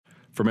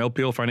From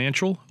LPL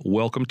Financial,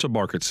 welcome to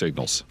Market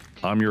Signals.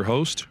 I'm your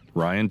host,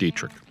 Ryan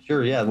Dietrich.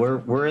 Sure, yeah,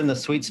 we're in the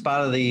sweet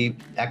spot of the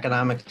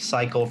economic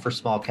cycle for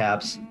small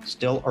caps,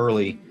 still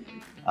early,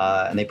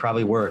 and they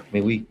probably work. I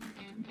mean,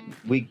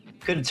 we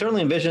could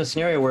certainly envision a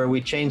scenario where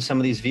we change some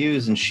of these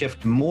views and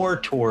shift more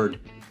toward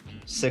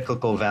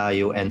cyclical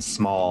value and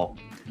small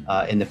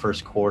in the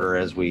first quarter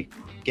as we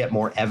get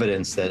more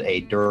evidence that a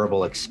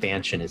durable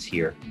expansion is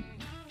here.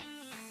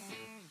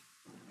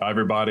 Hi,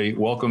 everybody.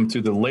 Welcome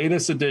to the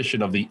latest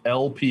edition of the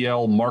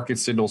LPL Market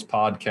Signals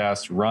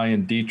podcast.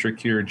 Ryan Dietrich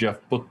here,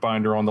 Jeff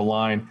Bookbinder on the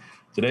line.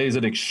 Today is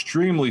an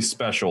extremely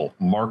special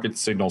Market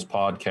Signals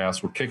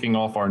podcast. We're kicking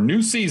off our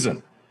new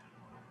season,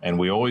 and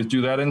we always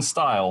do that in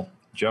style.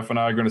 Jeff and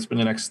I are going to spend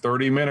the next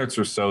 30 minutes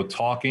or so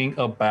talking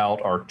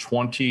about our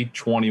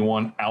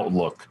 2021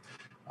 outlook.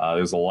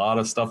 There's a lot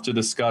of stuff to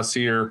discuss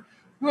here.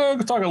 We'll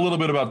talk a little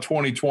bit about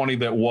 2020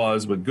 that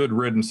was, but good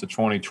riddance to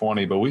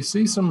 2020. But we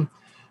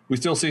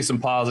still see some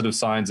positive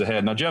signs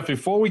ahead. Now, Jeff,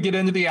 before we get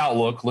into the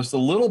outlook, let's a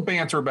little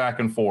banter back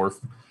and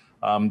forth.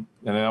 And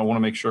I want to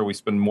make sure we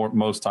spend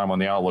most time on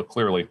the outlook,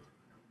 clearly.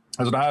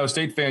 As an Ohio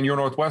State fan, you're a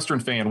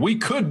Northwestern fan, we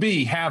could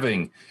be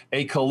having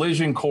a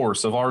collision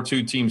course of our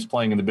two teams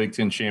playing in the Big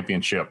Ten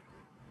Championship.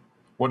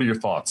 What are your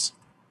thoughts?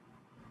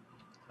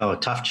 Oh, a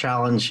tough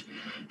challenge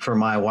for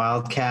my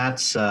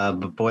Wildcats.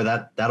 But boy,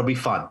 that'll be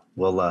fun.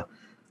 We'll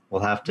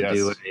have to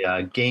do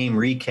a game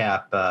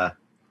recap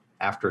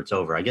after it's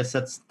over. I guess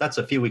that's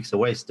a few weeks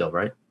away still,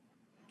 right?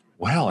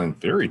 Well, in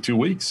theory, 2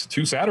 weeks,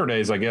 2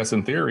 Saturdays, I guess,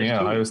 in theory. Yeah,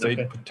 Ohio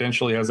State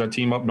potentially has that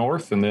team up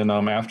north, and then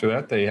after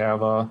that, they have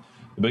the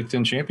Big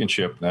Ten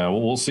Championship. Now,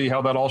 we'll see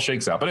how that all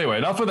shakes out. But anyway,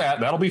 enough of that.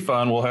 That'll be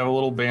fun. We'll have a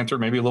little banter,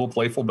 maybe a little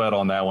playful bet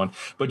on that one.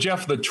 But,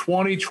 Jeff, the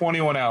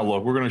 2021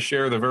 outlook, we're going to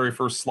share the very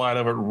first slide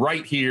of it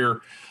right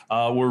here.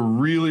 We're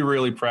really,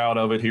 really proud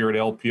of it here at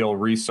LPL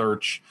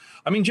Research.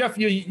 I mean, Jeff,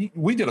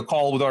 we did a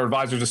call with our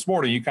advisors this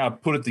morning. You kind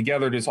of put it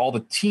together, just all the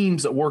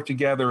teams that work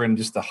together and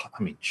just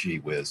gee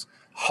whiz,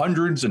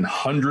 hundreds and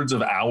hundreds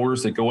of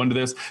hours that go into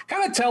this.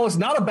 Kind of tell us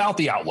not about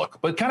the outlook,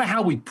 but kind of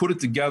how we put it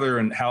together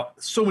and how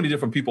so many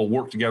different people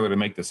work together to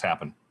make this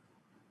happen.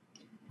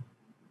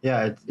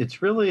 Yeah,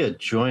 it's really a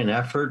joint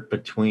effort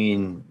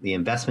between the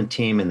investment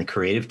team and the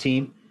creative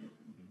team.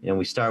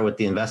 We start with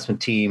the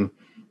investment team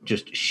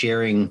just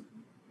sharing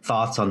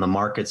thoughts on the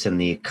markets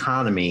and the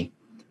economy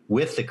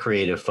with the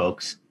creative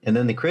folks. And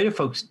then the creative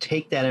folks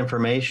take that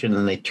information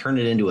and they turn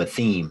it into a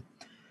theme.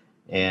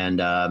 And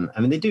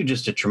they do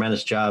just a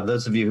tremendous job.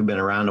 Those of you who've been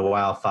around a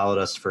while, followed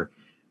us for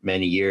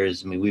many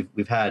years. I mean,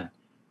 we've had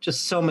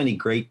just so many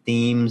great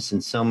themes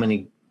and so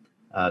many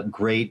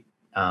great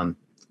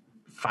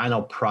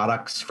final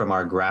products from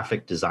our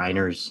graphic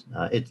designers.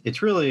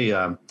 It's really,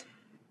 one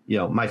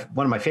of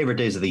my favorite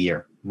days of the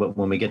year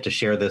when we get to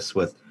share this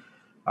with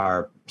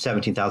our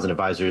 17,000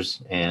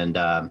 advisors,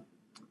 and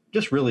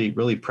just really,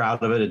 really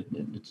proud of it.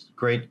 It's a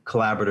great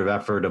collaborative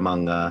effort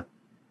among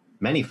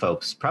many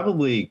folks,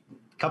 probably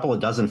a couple of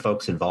dozen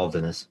folks involved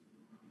in this.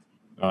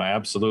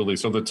 Absolutely.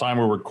 So the time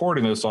we're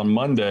recording this on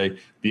Monday,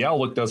 the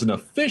outlook doesn't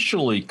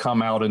officially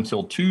come out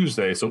until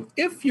Tuesday. So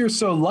if you're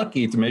so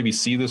lucky to maybe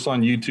see this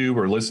on YouTube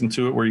or listen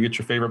to it where you get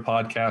your favorite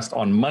podcast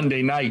on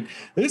Monday night,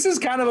 this is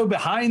kind of a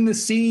behind the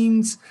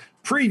scenes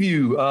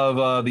preview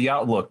of the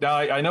outlook. Now,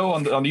 I know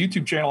on the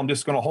YouTube channel, I'm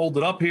just going to hold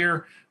it up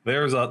here.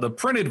 There's the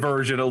printed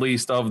version, at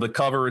least, of the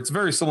cover. It's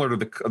very similar to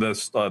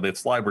the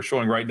slide we're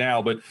showing right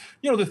now. But,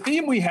 the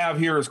theme we have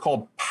here is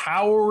called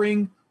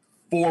Powering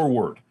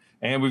Forward.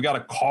 And we've got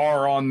a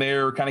car on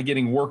there kind of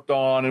getting worked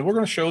on. And we're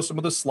going to show some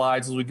of the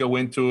slides as we go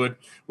into it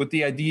with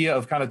the idea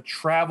of kind of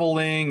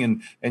traveling.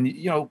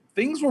 And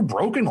things were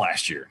broken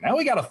last year. Now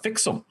we got to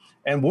fix them.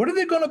 And what are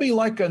they going to be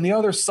like on the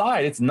other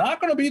side? It's not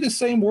going to be the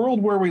same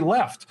world where we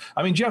left.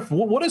 I mean, Jeff,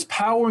 what does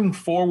powering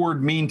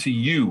forward mean to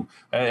you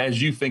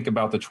as you think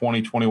about the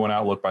 2021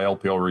 outlook by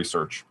LPL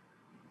Research?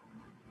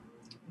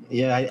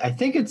 Yeah, I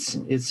think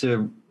it's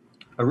a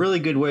really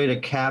good way to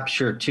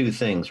capture two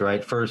things,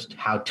 right? First,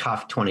 how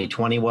tough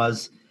 2020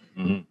 was,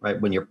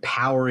 right? When you're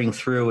powering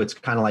through, it's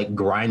kind of like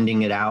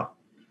grinding it out,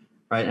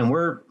 right? And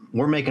we're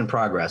making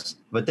progress.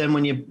 But then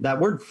when that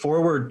word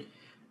forward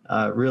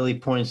really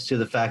points to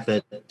the fact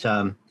that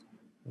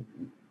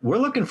we're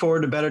looking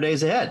forward to better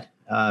days ahead.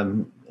 I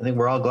think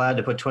we're all glad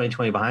to put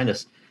 2020 behind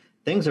us.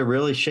 Things are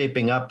really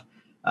shaping up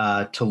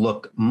to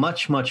look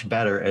much, much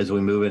better as we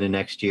move into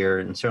next year.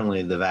 And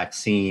certainly the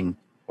vaccine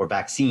or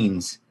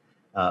vaccines,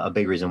 a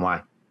big reason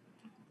why.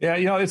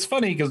 Yeah, it's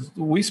funny because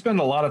we spend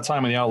a lot of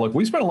time in the outlook.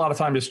 We spend a lot of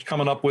time just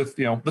coming up with,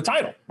 the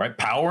title, right?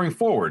 Powering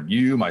Forward.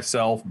 You,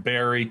 myself,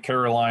 Barry,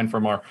 Caroline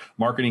from our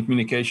marketing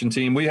communication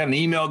team. We had an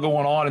email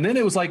going on, and then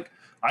it was like,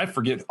 I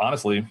forget,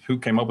 honestly, who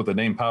came up with the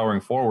name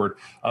Powering Forward.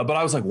 But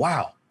I was like,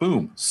 wow,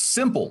 boom,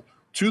 simple,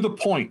 to the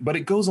point, but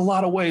it goes a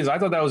lot of ways. I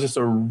thought that was just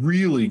a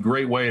really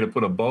great way to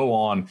put a bow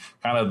on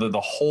kind of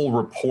the whole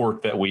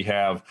report that we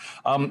have.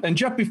 And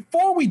Jeff,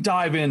 before we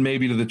dive in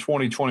maybe to the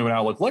 2021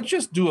 outlook, let's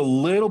just do a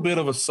little bit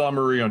of a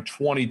summary on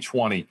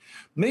 2020.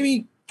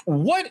 Maybe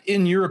what,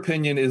 in your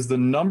opinion, is the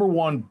number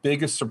one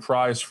biggest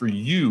surprise for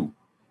you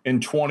in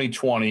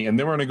 2020? And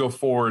then we're going to go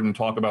forward and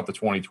talk about the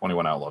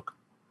 2021 outlook.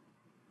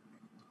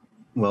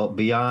 Well,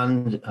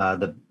 beyond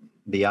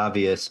the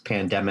obvious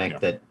pandemic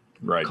that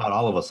caught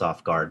all of us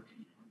off guard,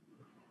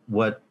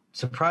 what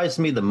surprised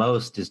me the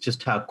most is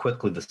just how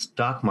quickly the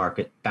stock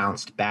market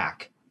bounced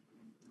back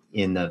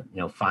in the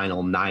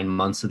final 9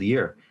 months of the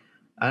year.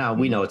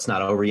 We know it's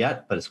not over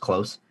yet, but it's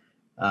close.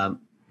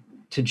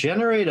 To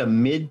generate a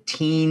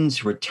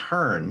mid-teens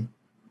return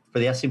for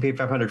the S&P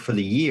 500 for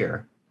the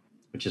year,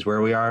 which is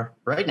where we are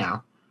right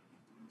now,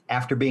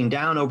 after being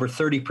down over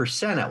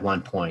 30% at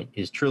one point,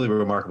 is truly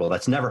remarkable.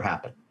 That's never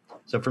happened.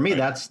 So for me,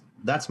 that's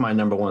my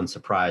number one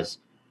surprise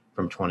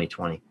from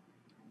 2020.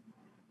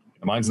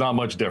 Mine's not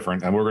much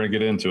different, and we're going to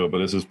get into it, but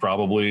this is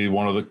probably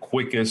one of the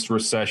quickest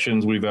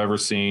recessions we've ever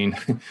seen.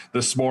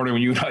 This morning,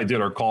 when you and I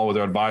did our call with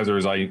our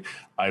advisors, I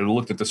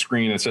looked at the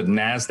screen and it said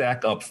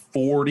NASDAQ up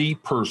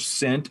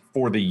 40%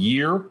 for the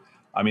year.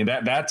 I mean,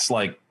 that's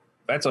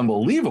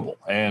unbelievable.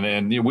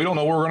 And we don't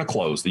know where we're going to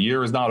close. The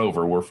year is not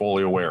over. We're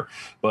fully aware.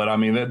 But I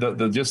mean,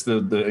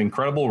 the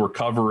incredible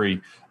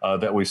recovery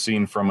that we've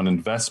seen from an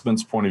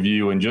investments point of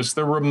view, and just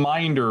the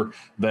reminder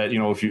that,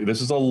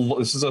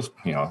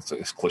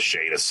 it's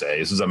cliche to say,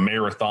 this is a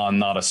marathon,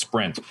 not a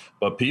sprint.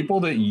 But people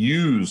that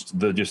used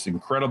the just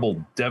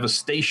incredible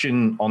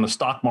devastation on the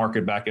stock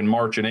market back in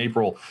March and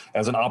April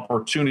as an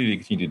opportunity to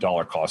continue to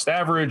dollar cost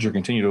average or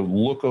continue to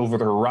look over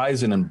the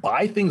horizon and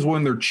buy things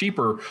when they're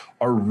cheaper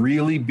are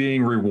really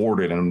being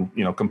rewarded. And,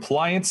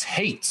 compliance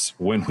hates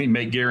when we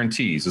make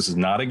guarantees. This is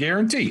not a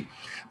guarantee.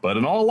 But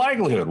in all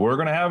likelihood, we're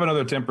going to have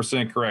another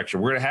 10%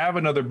 correction. We're going to have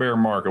another bear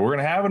market. We're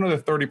going to have another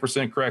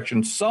 30%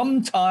 correction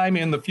sometime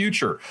in the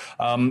future.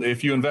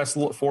 If you invest,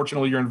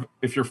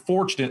 if you're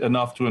fortunate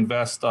enough to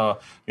invest,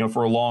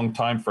 for a long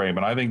time frame.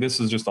 And I think this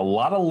is just a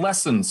lot of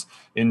lessons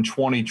in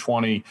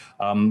 2020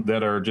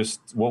 that are just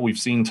what we've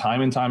seen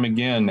time and time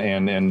again.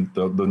 And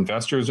the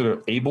investors that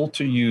are able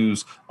to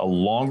use a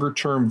longer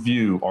term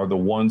view are the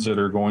ones that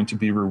are going to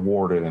be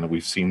rewarded. And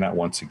we've seen that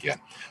once again.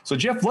 So,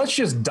 Jeff, let's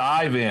just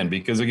dive in,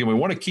 because, again, we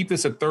want to keep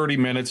this at 30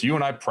 minutes. You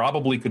and I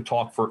probably could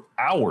talk for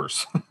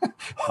hours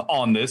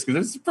on this,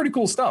 because it's pretty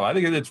cool stuff. I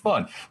think it's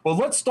fun. Well,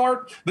 let's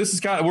start. This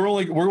is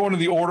we're going to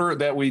the order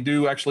that we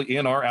do actually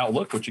in our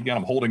Outlook, which, again,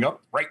 I'm holding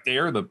up right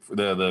there,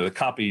 the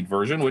copied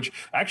version, which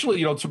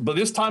actually, but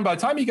this time, by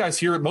the time you guys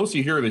hear it, most of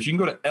you hear this, you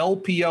can go to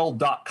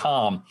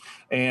lpl.com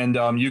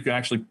and you can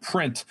actually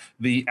print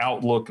the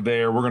Outlook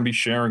there. We're going to be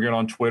sharing it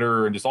on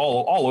Twitter and just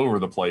all over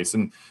the place.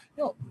 And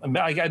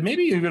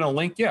maybe even a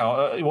link.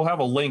 We'll have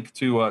a link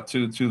to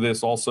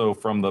this also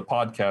from the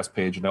podcast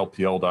page at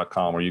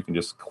lpl.com, where you can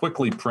just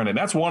quickly print it.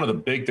 That's one of the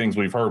big things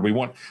we've heard.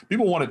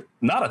 People want it,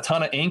 not a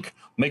ton of ink,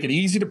 make it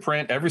easy to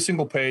print every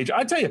single page.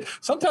 I tell you,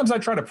 sometimes I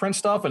try to print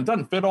stuff and it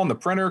doesn't fit on the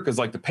printer because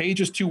the page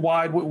is too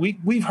wide.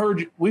 We've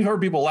heard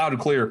people loud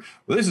and clear.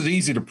 Well, this is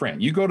easy to print.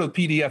 You go to the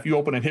PDF, you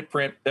open and hit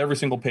print, every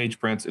single page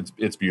prints.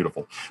 It's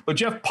beautiful. But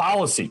Jeff,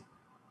 policy.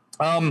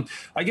 I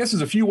guess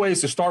there's a few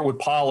ways to start with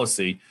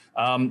policy.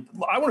 I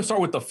want to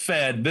start with the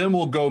Fed, then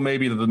we'll go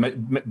maybe to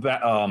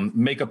the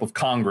makeup of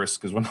Congress,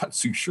 because we're not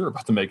too sure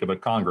about the makeup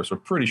of Congress. We're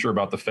pretty sure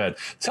about the Fed.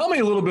 Tell me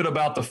a little bit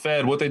about the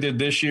Fed, what they did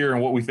this year,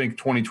 and what we think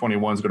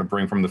 2021 is going to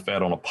bring from the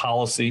Fed on a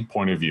policy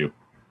point of view.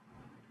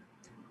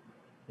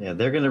 Yeah,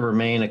 they're going to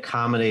remain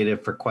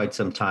accommodative for quite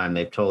some time.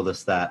 They've told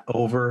us that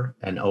over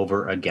and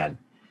over again.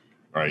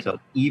 Right. So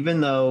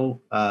even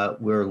though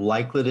we're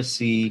likely to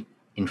see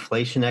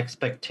inflation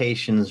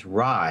expectations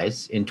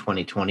rise in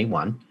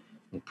 2021,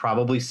 we'll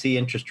probably see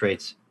interest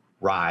rates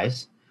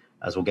rise,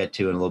 as we'll get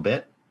to in a little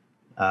bit.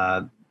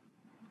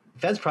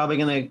 Fed's probably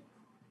going to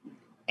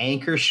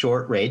anchor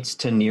short rates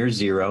to near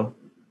zero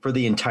for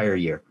the entire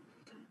year.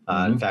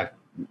 In fact,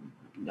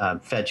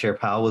 Fed Chair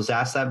Powell was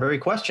asked that very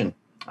question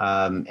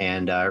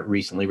and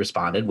recently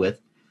responded with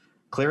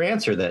a clear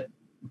answer that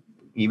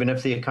even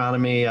if the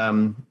economy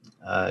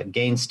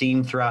gains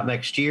steam throughout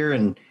next year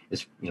and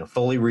is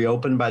fully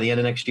reopened by the end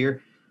of next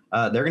year,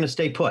 they're going to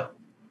stay put.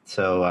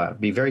 So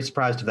be very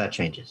surprised if that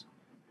changes.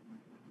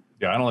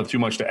 Yeah, I don't have too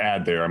much to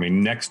add there. I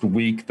mean, next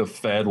week, the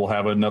Fed will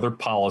have another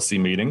policy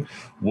meeting.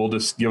 We'll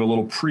just give a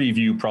little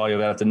preview probably of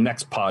that at the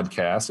next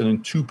podcast. And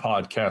in 2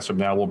 podcasts from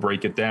now, we'll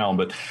break it down.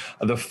 But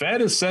the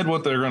Fed has said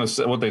what they're going to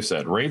say, what they've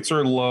said. Rates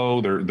are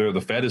low.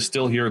 The Fed is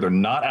still here. They're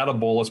not out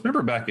of bullets.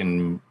 Remember back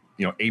in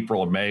April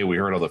or May, we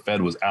heard how the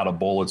Fed was out of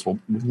bullets. Well,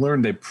 we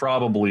learned they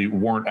probably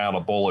weren't out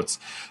of bullets.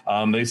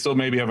 They still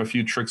maybe have a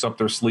few tricks up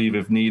their sleeve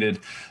if needed.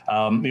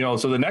 So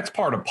the next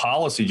part of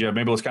policy, Jeff,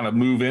 maybe let's kind of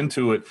move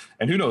into it.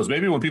 And who knows,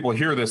 maybe when people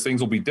hear this,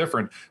 things will be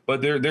different.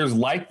 But there's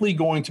likely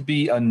going to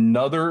be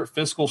another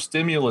fiscal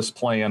stimulus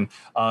plan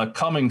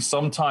coming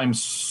sometime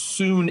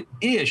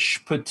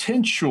soon-ish,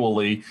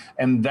 potentially.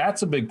 And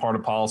that's a big part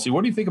of policy.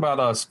 What do you think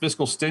about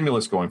fiscal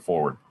stimulus going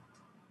forward?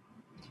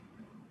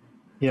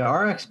 Yeah,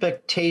 our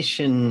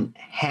expectation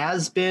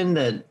has been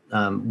that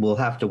we'll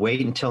have to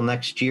wait until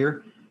next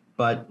year.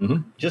 But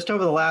just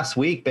over the last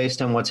week,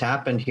 based on what's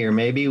happened here,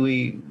 maybe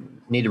we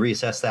need to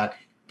reassess that.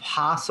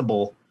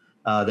 Possible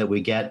that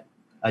we get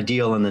a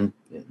deal in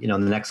the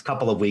next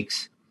couple of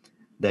weeks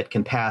that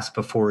can pass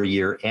before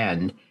year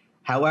end.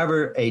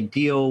 However, a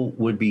deal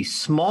would be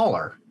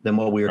smaller than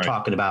what we were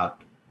talking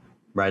about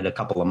a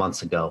couple of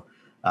months ago,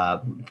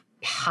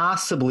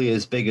 possibly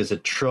as big as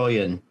 $1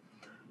 trillion,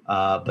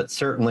 but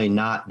certainly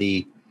not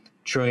the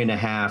 $1.5 trillion,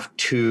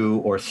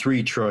 $2 or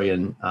 $3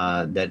 trillion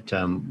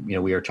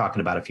that we were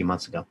talking about a few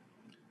months ago.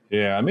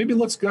 Yeah, maybe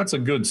that's a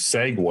good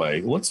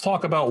segue. Let's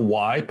talk about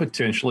why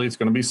potentially it's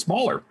going to be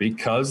smaller,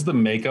 because the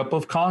makeup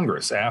of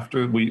Congress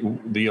after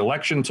the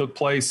election took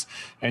place,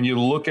 and you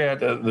look at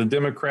the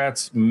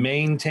Democrats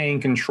maintain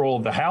control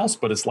of the House,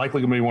 but it's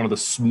likely going to be one of the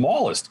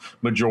smallest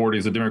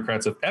majorities the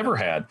Democrats have ever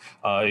had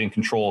in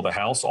control of the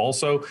House.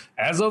 Also,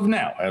 as of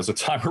now, as the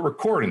time we're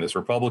recording this,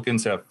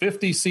 Republicans have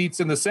 50 seats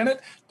in the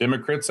Senate.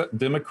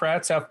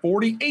 Democrats have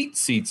 48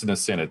 seats in the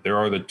Senate. There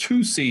are the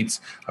 2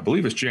 seats, I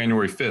believe it's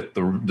January 5th,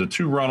 the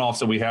 2 runoffs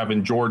that we have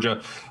in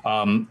Georgia.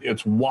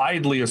 It's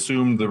widely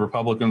assumed the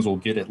Republicans will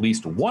get at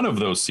least one of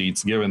those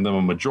seats, giving them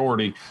a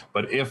majority.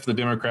 But if the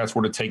Democrats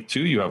were to take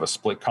 2, you have a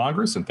split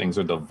Congress and things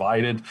are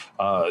divided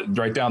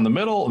right down the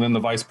middle. And then the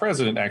vice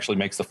president actually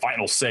makes the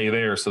final say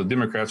there. So the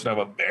Democrats would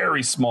have a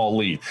very small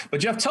lead. But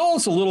Jeff, tell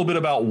us a little bit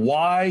about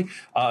why.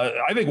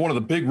 I think one of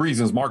the big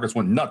reasons markets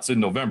went nuts in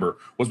November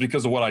was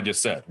because of what I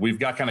just said. We've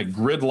got kind of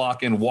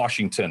gridlock in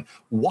Washington.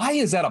 Why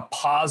is that a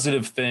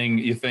positive thing,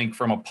 you think,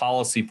 from a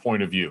policy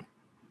point of view?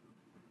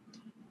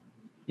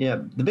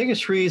 Yeah, the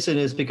biggest reason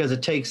is because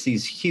it takes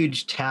these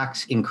huge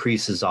tax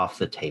increases off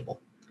the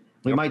table.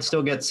 We might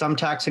still get some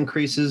tax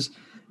increases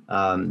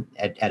at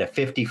a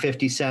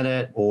 50-50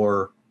 Senate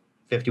or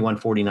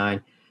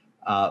 51-49,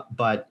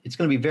 but it's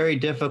going to be very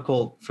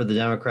difficult for the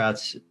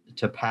Democrats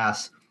to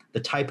pass the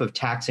type of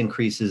tax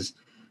increases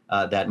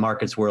that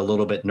markets were a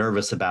little bit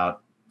nervous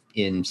about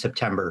in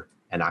September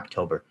and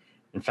October.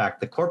 In fact,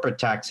 the corporate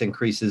tax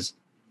increases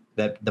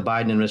that the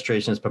Biden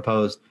administration has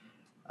proposed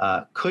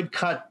could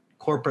cut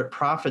corporate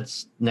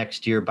profits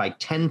next year by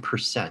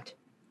 10%.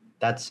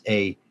 That's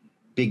a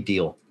big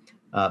deal.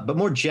 But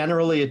more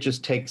generally, it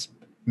just takes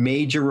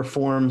major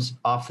reforms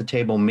off the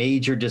table,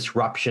 major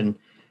disruption,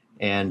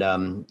 and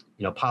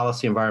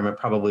policy environment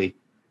probably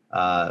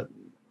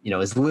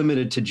is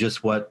limited to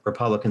just what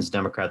Republicans,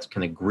 Democrats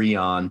can agree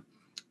on.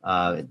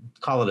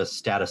 Call it a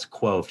status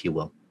quo, if you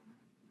will.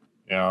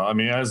 Yeah, I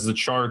mean, as the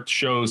chart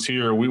shows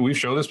here, we've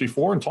shown this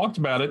before and talked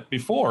about it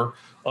before.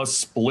 A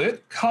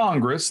split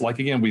Congress, like,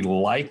 again, we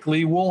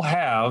likely will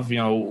have,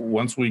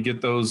 once we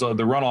get those the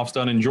runoffs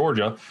done in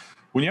Georgia.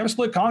 When you have a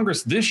split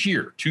Congress this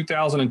year,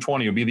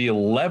 2020, it'll be the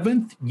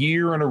 11th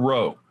year in a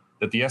row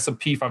that the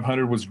S&P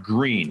 500 was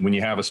green when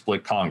you have a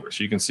split Congress.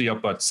 You can see up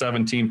about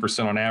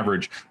 17% on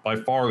average, by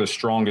far the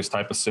strongest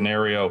type of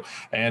scenario.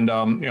 And,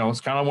 it's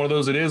kind of one of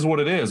those, it is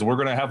what it is. We're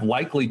going to have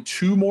likely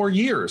 2 more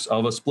years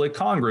of a split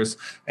Congress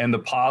and the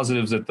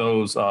positives that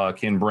those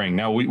can bring.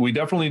 Now, we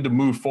definitely need to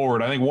move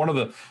forward. I think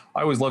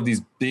I always love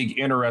these big,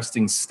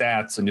 interesting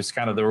stats, and just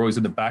kind of, they're always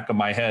in the back of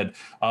my head.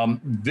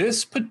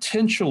 This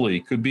potentially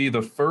could be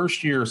the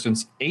first year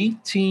since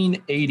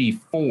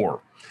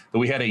 1884 that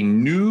we had a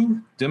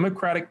new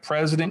Democratic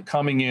president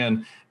coming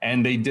in,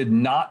 and they did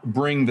not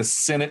bring the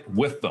Senate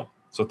with them.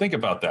 So think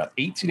about that.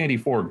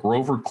 1884,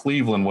 Grover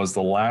Cleveland was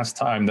the last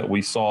time that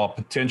we saw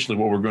potentially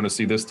what we're going to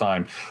see this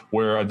time,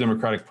 where a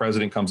Democratic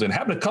president comes in.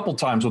 Happened a couple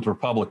times with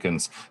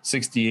Republicans,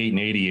 68 and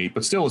 88,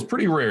 but still it's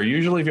pretty rare.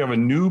 Usually if you have a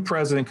new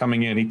president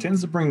coming in, he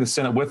tends to bring the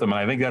Senate with him. And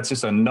I think that's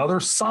just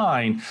another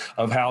sign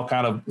of how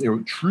kind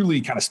of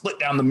truly kind of split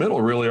down the middle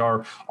really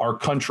our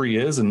country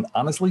is. And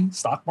honestly,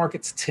 stock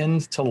markets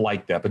tend to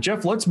like that. But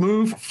Jeff, let's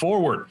move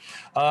forward.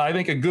 I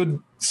think a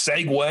good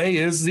segue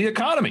is the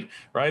economy,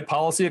 right?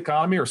 Policy,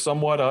 economy are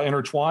somewhat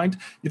intertwined.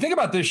 You think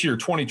about this year,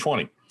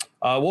 2020.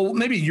 Well,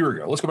 maybe a year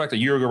ago. Let's go back to a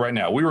year ago right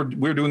now. We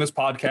were doing this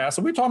podcast,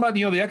 and we were talking about,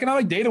 the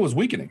economic data was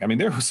weakening. I mean,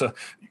 there was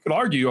you could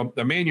argue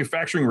a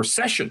manufacturing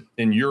recession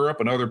in Europe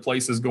and other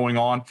places going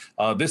on.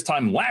 This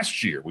time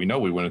last year, we know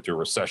we went into a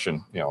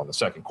recession, in the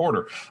second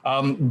quarter.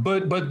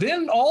 But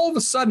then all of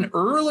a sudden,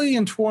 early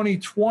in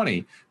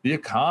 2020, the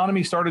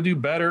economy started to do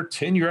better.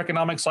 10-year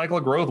economic cycle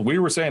of growth. We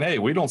were saying, hey,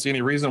 we don't see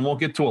any reason it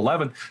won't get to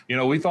 11.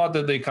 We thought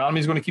that the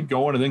economy is going to keep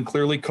going, and then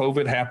clearly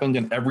COVID happened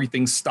and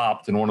everything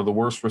stopped in one of the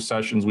worst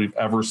recessions we've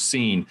ever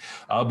seen.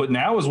 But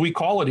now, as we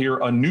call it here,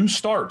 a new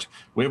start.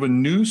 We have a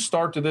new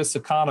start to this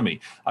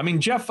economy. I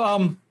mean, Jeff,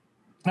 what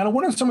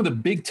are some of the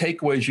big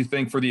takeaways you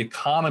think for the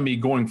economy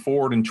going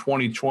forward in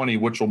 2020,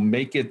 which will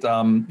make it,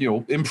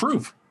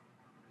 improve?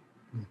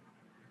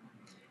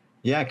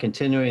 Yeah,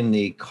 continuing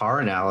the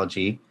car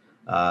analogy,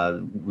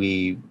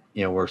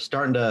 we're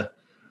starting to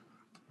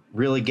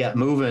really get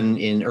moving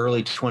in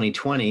early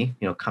 2020,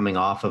 coming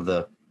off of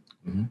the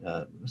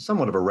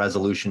somewhat of a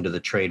resolution to the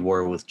trade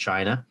war with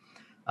China.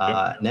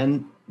 And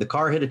then the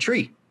car hit a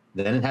tree.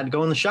 Then it had to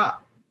go in the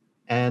shop.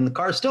 And the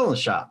car is still in the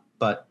shop,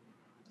 but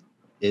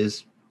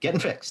is getting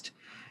fixed.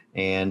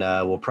 And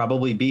will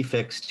probably be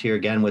fixed here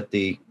again with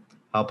the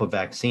help of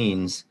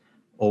vaccines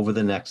over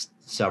the next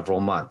several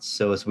months.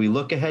 So as we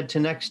look ahead to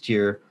next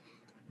year,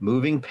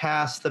 moving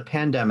past the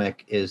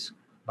pandemic is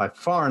by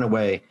far and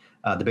away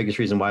the biggest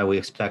reason why we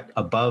expect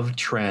above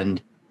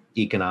trend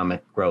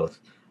economic growth,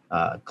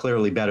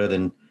 clearly better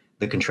than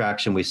the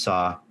contraction we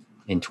saw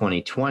in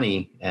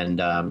 2020, and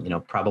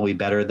probably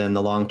better than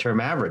the long-term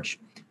average.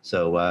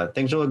 So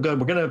things are looking good.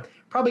 We're going to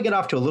probably get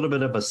off to a little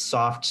bit of a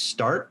soft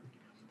start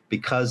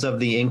because of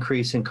the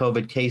increase in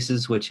COVID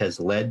cases, which has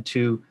led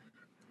to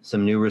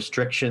some new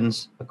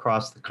restrictions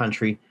across the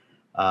country.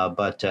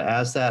 But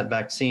as that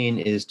vaccine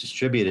is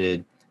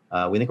distributed,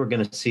 we think we're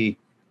going to see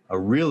a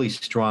really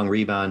strong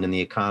rebound in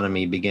the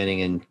economy beginning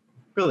in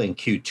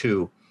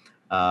Q2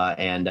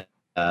 and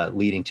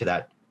leading to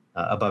that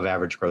above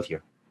average growth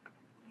year.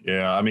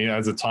 Yeah, I mean,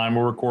 as the time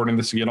we're recording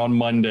this again on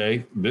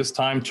Monday, this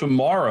time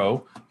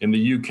tomorrow in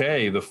the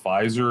UK, the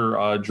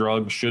Pfizer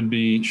drug should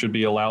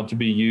be allowed to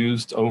be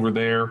used over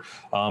there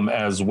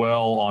as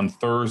well. On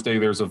Thursday,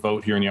 there's a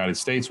vote here in the United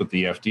States with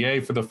the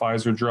FDA for the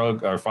Pfizer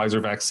drug or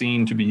Pfizer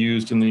vaccine to be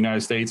used in the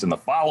United States, and the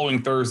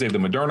following Thursday, the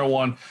Moderna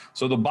one.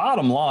 So the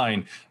bottom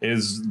line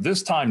is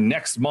this time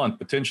next month,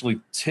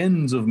 potentially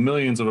tens of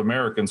millions of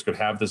Americans could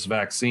have this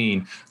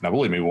vaccine. Now,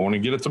 believe me, we want to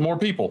get it to more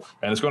people,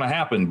 and it's going to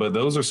happen, but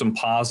those are some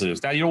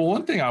positives. Now,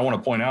 one thing I want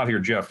to point out here,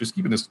 Jeff, just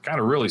keeping this kind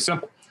of really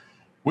simple.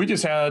 We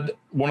just had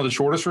one of the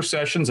shortest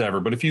recessions ever.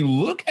 But if you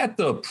look at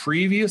the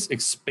previous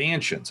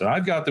expansions, and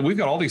we've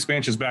got all the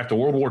expansions back to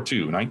World War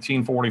II,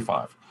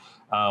 1945.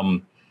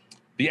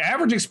 The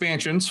average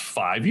expansion's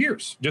 5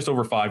 years, just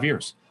over 5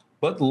 years.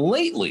 But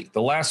lately,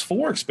 the last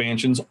 4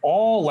 expansions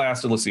all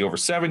lasted, over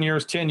 7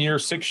 years, 10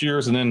 years, 6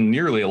 years, and then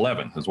nearly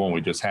 11 is one we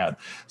just had.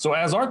 So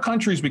as our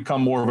countries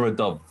become more of a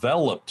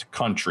developed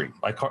country,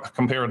 I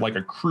compare it like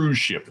a cruise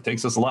ship. It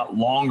takes us a lot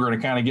longer to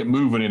kind of get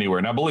moving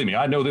anywhere. Now, believe me,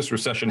 I know this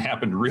recession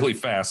happened really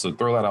fast, so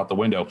throw that out the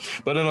window.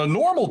 But in a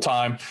normal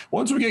time,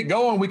 once we get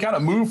going, we kind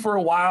of move for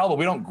a while, but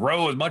we don't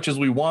grow as much as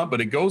we want,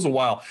 but it goes a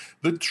while.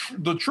 The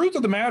truth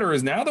of the matter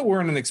is now that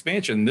we're in an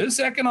expansion, this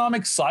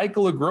economic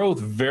cycle of growth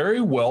very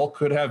well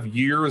could have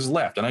years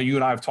left. I know you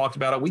and I have talked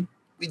about it. We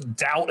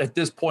doubt at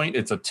this point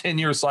it's a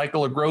 10-year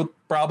cycle of growth,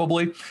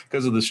 probably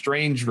because of the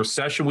strange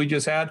recession we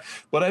just had.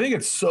 But I think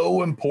it's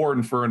so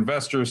important for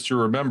investors to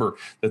remember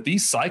that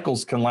these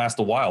cycles can last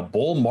a while.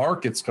 Bull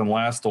markets can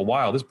last a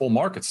while. This bull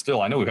market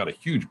still, I know we've had a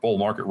huge bull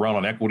market run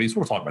on equities.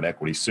 We'll talk about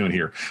equities soon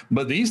here.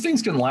 But these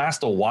things can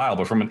last a while.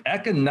 But from an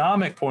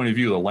economic point of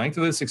view, the length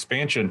of this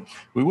expansion,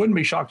 we wouldn't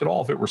be shocked at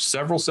all if it were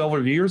several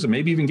years and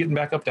maybe even getting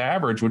back up to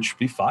average, which would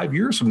be 5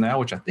 years from now,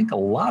 which I think a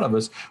lot of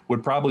us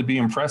would probably be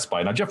impressed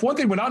by. Now, Jeff, one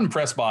thing we're not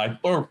impressed by,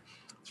 or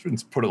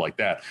shouldn't put it like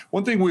that.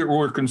 One thing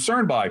we're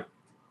concerned by,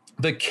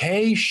 the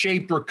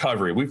K-shaped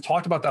recovery. We've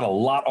talked about that a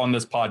lot on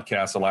this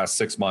podcast the last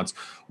 6 months.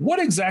 What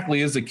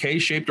exactly is the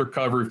K-shaped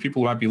recovery for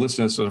people who might be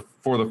listening to this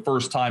for the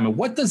first time, and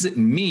what does it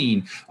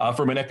mean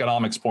from an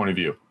economics point of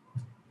view?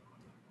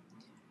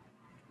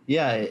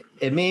 Yeah,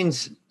 it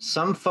means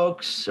some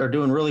folks are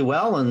doing really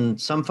well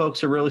and some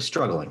folks are really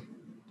struggling,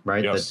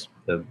 right? Yes.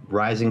 The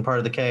rising part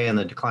of the K and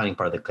the declining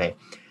part of the K.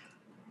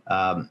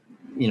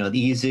 The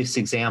easiest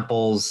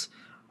examples,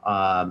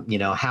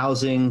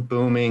 housing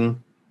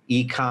booming,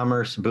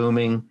 e-commerce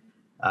booming,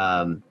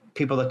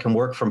 people that can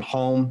work from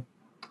home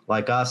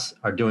like us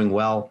are doing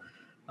well.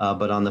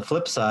 But on the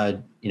flip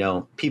side,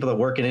 people that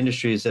work in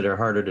industries that are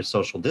harder to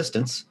social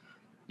distance,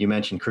 you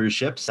mentioned cruise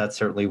ships, that's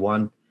certainly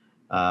one,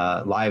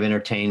 live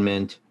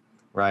entertainment,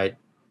 right?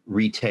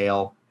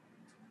 Retail,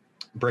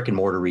 brick and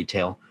mortar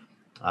retail,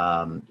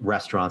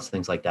 restaurants,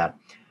 things like that.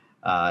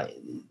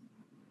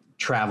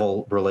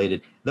 Travel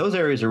related, those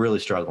areas are really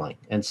struggling.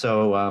 And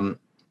so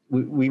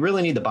we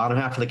really need the bottom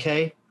half of the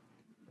K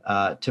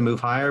to move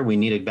higher. We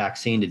need a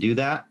vaccine to do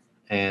that.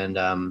 And,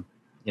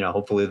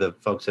 hopefully the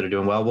folks that are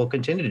doing well will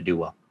continue to do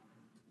well.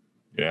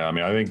 Yeah, I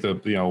mean, I think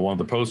one of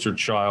the poster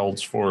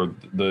childs for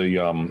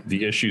the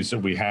issues that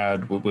we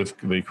had with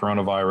the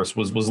coronavirus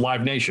was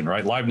Live Nation,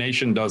 right? Live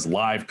Nation does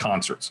live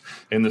concerts.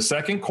 In the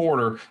second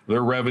quarter,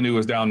 their revenue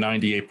is down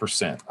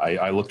 98%.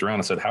 I looked around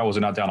and said, how is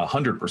it not down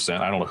 100%?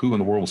 I don't know who in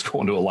the world was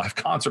going to a live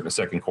concert in the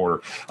second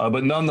quarter.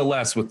 But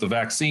nonetheless, with the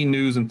vaccine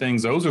news and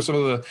things, those are some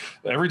of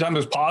every time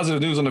there's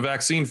positive news on the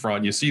vaccine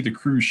front, you see the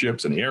cruise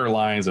ships and the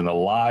airlines and the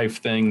live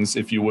things,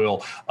 if you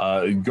will,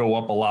 go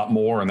up a lot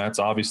more. And that's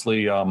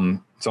obviously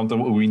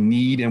something we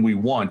need and we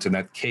want, and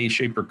that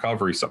K-shaped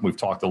recovery, something we've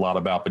talked a lot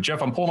about. But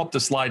Jeff, I'm pulling up the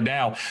slide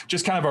now,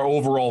 just kind of our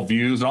overall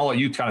views, and I'll let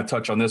you kind of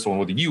touch on this one,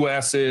 what the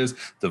U.S. is,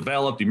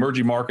 developed,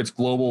 emerging markets,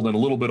 global, then a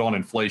little bit on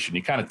inflation.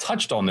 You kind of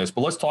touched on this, but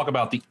let's talk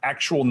about the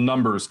actual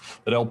numbers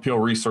that LPL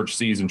Research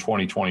sees in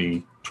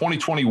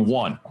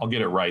 2021. I'll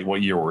get it right,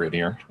 what year we're in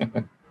here.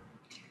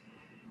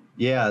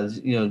 Yeah,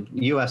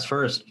 U.S.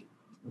 first.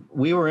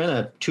 We were in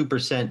a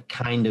 2%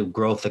 kind of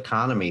growth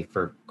economy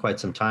for quite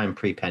some time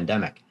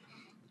pre-pandemic.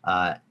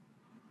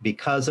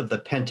 Because of the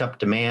pent-up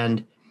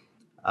demand,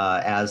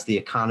 as the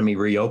economy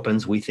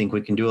reopens, we think we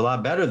can do a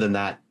lot better than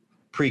that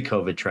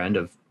pre-COVID trend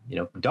of,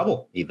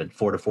 double even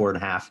 4 to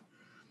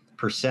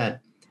 4.5%. And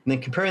then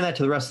comparing that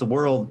to the rest of the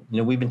world,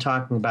 we've been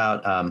talking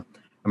about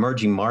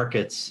emerging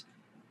markets,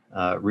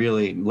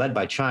 really led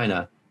by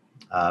China,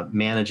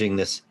 managing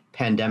this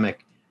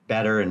pandemic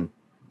better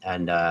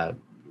and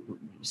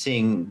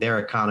seeing their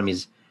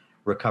economies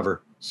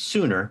recover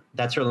sooner.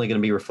 That's certainly going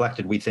to be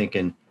reflected, we think,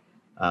 in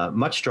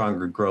much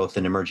stronger growth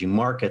in emerging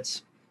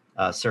markets,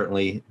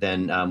 certainly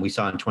than we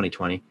saw in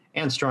 2020,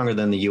 and stronger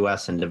than the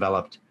U.S. and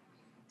developed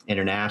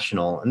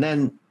international. And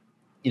then,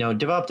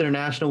 developed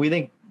international, we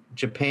think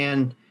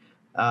Japan,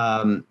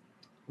 at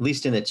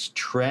least in its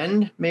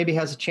trend, maybe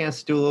has a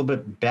chance to do a little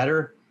bit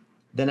better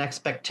than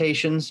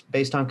expectations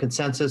based on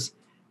consensus.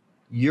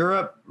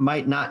 Europe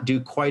might not do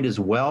quite as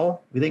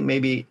well. We think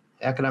maybe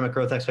economic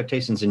growth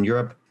expectations in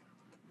Europe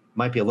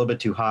might be a little bit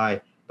too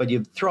high, but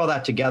you throw all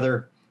that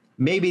together,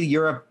 maybe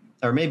Europe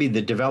or maybe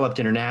the developed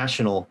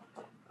international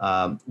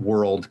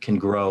world can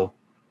grow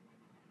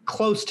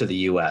close to the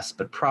US,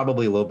 but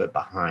probably a little bit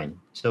behind.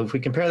 So if we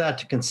compare that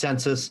to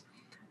consensus,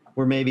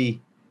 we're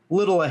maybe a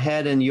little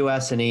ahead in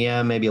US and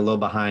EM, maybe a little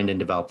behind in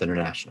developed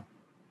international.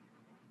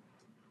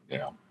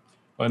 Yeah.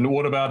 And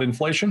what about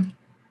inflation?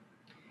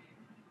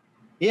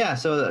 Yeah.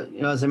 So,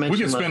 as I mentioned,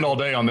 we could spend all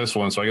day on this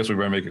one, so I guess we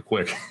better make it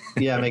quick.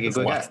 Yeah, make it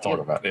quick. Lots to talk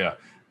about. Yeah.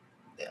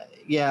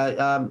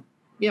 Yeah.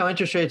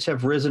 Interest rates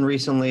have risen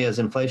recently as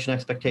inflation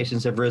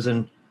expectations have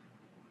risen,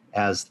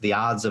 as the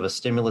odds of a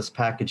stimulus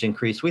package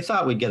increase. We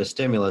thought we'd get a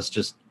stimulus,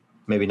 just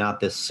maybe not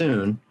this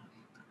soon.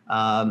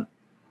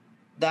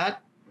 That's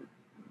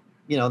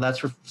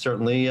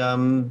certainly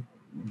going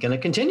to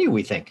continue,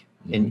 we think,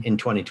 in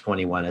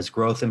 2021 as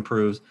growth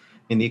improves.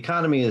 And the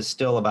economy is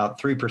still about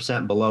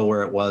 3% below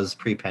where it was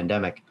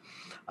pre-pandemic.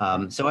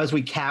 So as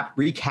we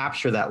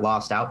recapture that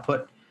lost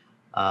output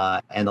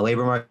and the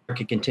labor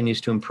market continues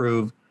to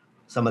improve,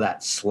 some of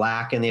that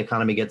slack in the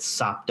economy gets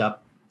sopped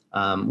up.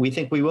 We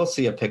think we will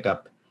see a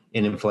pickup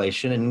in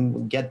inflation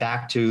and get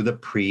back to the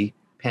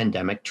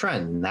pre-pandemic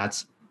trend. And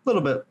that's a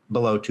little bit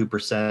below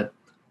 2%.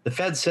 The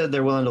Fed said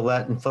they're willing to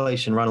let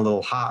inflation run a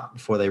little hot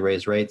before they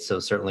raise rates. So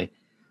certainly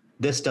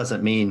this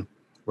doesn't mean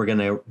we're going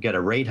to get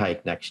a rate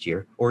hike next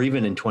year or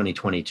even in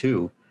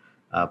 2022,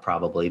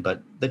 probably.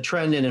 But the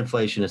trend in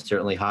inflation is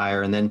certainly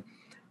higher. And then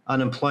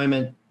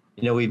unemployment,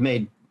 we've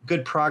made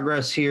good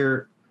progress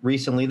here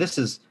recently. This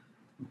is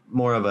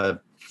more of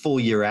a full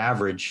year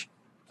average.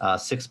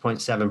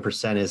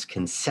 6.7% is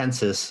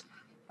consensus.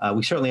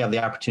 We certainly have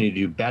the opportunity to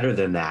do better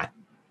than that,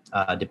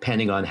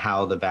 depending on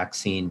how the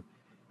vaccine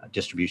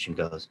distribution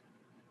goes.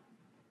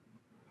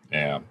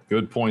 Yeah,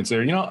 good points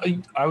there.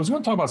 I was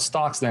going to talk about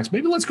stocks next.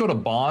 Maybe let's go to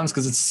bonds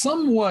because it's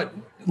somewhat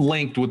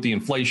linked with the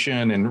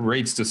inflation and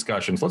rates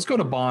discussions. Let's go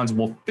to bonds and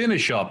we'll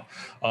finish up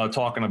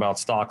talking about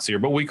stocks here.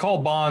 But we call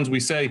bonds,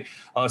 we say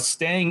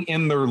staying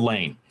in their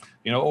lane.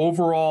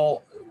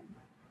 Overall,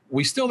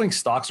 we still think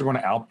stocks are going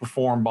to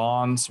outperform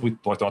bonds. We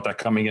thought that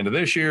coming into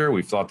this year.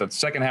 We thought that the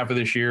second half of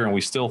this year, and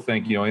we still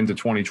think, into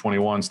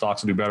 2021,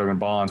 stocks will do better than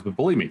bonds. But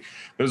believe me,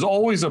 there's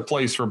always a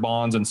place for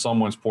bonds in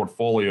someone's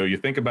portfolio. You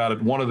think about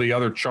it, one of the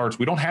other charts,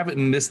 we don't have it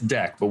in this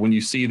deck, but when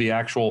you see the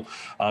actual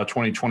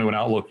 2021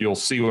 outlook, you'll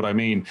see what I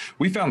mean.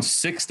 We found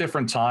 6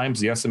 different times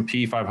the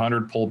S&P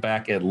 500 pulled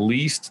back at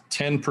least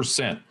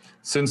 10%.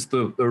 Since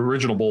the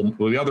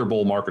other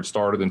bull market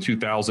started in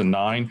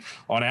 2009.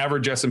 On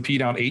average, S&P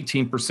down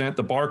 18%.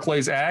 The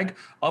Barclays Ag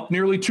up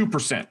nearly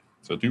 2%.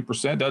 So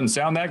 2% doesn't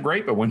sound that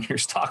great, but when your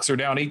stocks are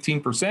down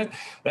 18%,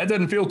 that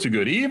doesn't feel too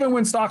good. Even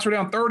when stocks are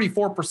down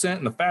 34%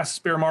 in the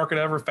fastest bear market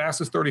ever,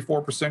 fastest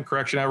 34%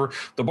 correction ever,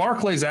 the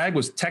Barclays Ag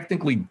was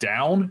technically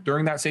down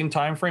during that same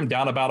time frame,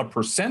 down about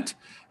 1%.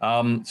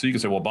 So you can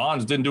say, well,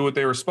 bonds didn't do what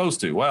they were supposed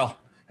to. Well,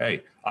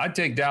 hey, I'd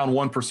take down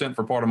 1%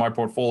 for part of my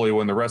portfolio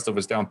when the rest of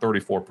it's down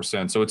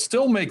 34%. So it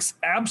still makes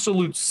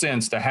absolute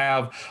sense to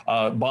have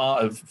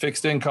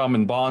fixed income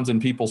and bonds in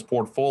people's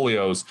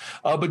portfolios.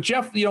 But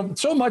Jeff,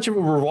 so much of it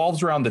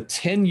revolves around the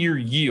 10-year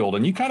yield.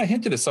 And you kind of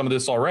hinted at some of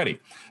this already.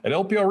 At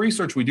LPL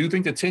Research, we do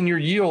think the 10-year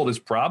yield is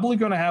probably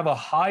going to have a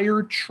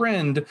higher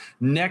trend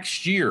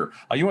next year.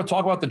 You want to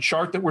talk about the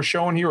chart that we're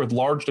showing here with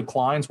large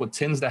declines, what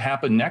tends to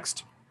happen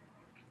next?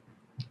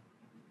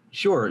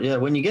 Sure. Yeah.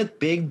 When you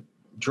get big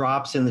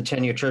drops in the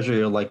 10-year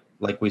treasury,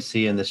 like we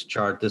see in this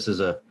chart. This is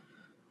a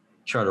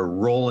chart of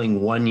rolling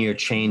 1-year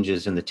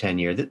changes in the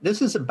 10-year.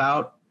 This is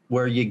about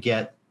where you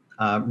get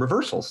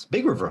reversals,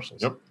 big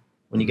reversals. Yep.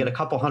 When you get a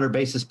couple 100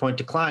 basis point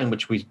decline,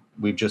 which we've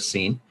just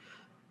seen,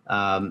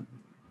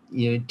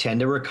 you tend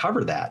to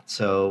recover that.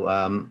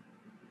 So,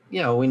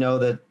 we know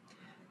that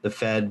the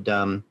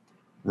Fed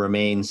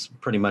remains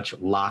pretty much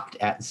locked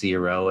at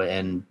zero,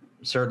 and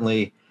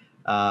certainly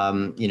there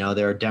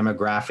are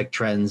demographic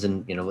trends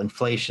and,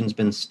 inflation's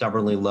been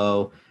stubbornly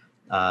low.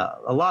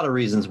 A lot of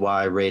reasons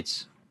why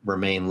rates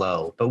remain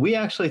low. But we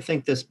actually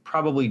think this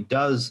probably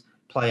does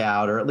play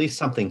out, or at least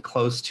something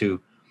close to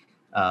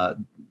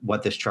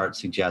what this chart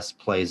suggests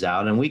plays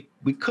out. And we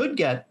could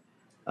get,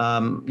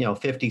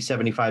 50,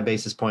 75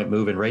 basis point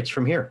move in rates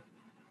from here.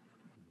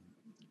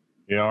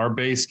 Yeah, our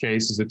base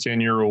case is the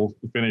 10-year will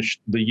finish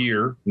the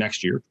year,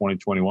 next year,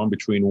 2021,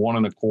 between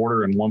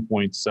 1.25% and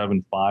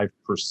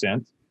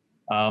 1.75%.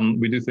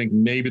 We do think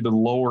maybe the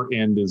lower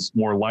end is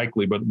more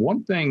likely, but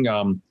one thing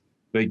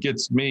that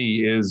gets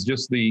me is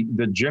just the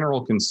general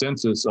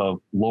consensus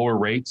of lower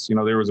rates.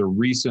 There was a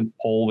recent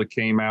poll that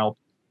came out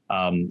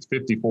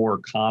 54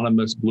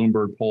 economists,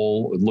 Bloomberg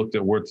poll, looked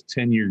at what the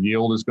 10-year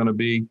yield is going to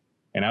be.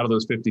 And out of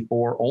those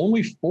 54,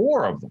 only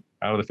 4 of them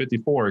out of the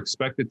 54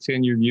 expect the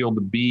 10-year yield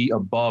to be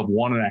above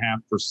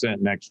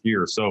 1.5% next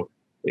year. So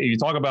you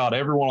talk about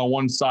everyone on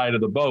one side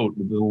of the boat,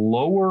 the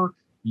lower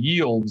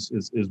yields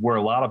is where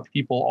a lot of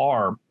people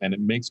are. And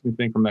it makes me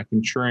think from that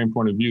contrarian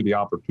point of view, the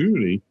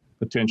opportunity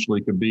potentially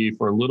could be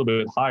for a little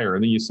bit higher.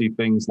 And then you see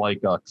things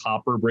like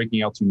copper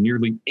breaking out to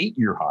nearly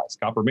 8-year highs.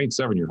 Copper made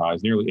 7-year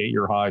highs, nearly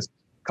 8-year highs.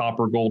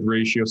 Copper gold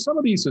ratio. Some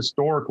of these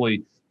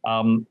historically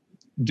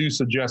do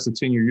suggest the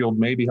 10-year yield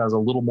maybe has a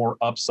little more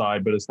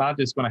upside, but it's not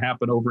just going to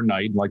happen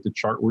overnight. Like the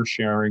chart we're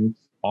sharing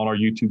on our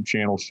YouTube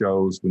channel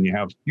shows, when you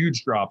have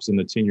huge drops in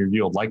the 10-year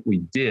yield, like we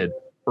did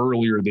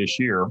earlier this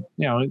year,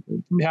 it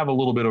can have a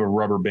little bit of a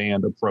rubber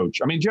band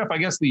approach. I mean, Jeff, I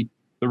guess the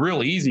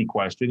real easy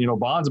question,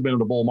 bonds have been in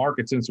the bull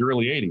market since the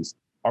early 80s.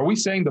 Are we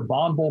saying the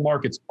bond bull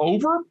market's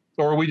over,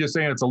 or are we just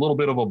saying it's a little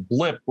bit of a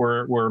blip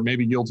where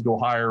maybe yields go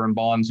higher and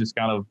bonds just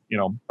kind of,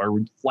 are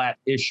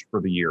flat-ish for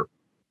the year?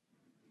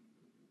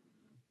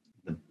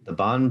 The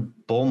bond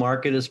bull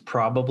market is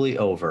probably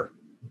over.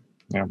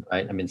 Yeah.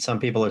 Right. I mean, some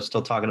people are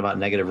still talking about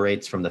negative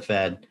rates from the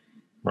Fed.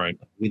 Right.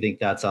 We think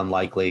that's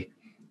unlikely.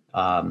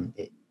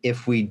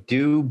 If we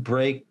do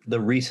break the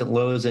recent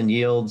lows in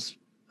yields,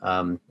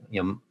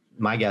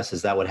 my guess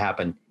is that would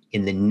happen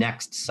in the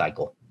next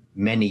cycle,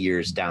 many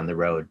years down the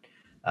road,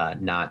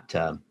 not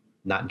in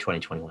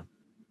 2021.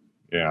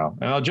 Yeah.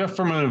 And Jeff,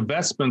 from an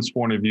investments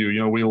point of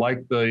view, we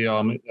like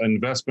the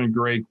investment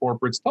grade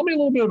corporates. Tell me a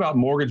little bit about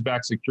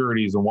mortgage-backed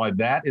securities and why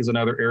that is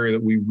another area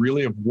that we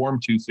really have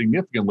warmed to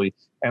significantly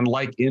and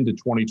like into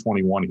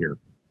 2021 here.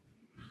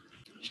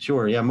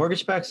 Sure. Yeah.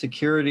 Mortgage-backed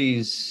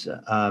securities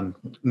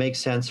make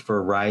sense for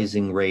a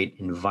rising rate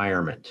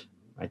environment,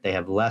 right? They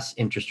have less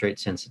interest rate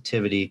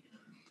sensitivity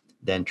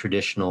than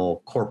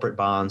traditional corporate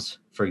bonds,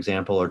 for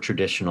example, or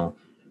traditional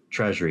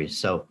treasuries.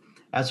 So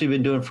as we've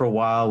been doing for a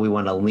while, we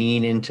want to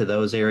lean into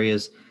those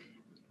areas,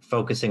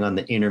 focusing on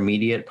the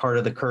intermediate part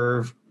of the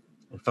curve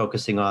and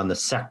focusing on the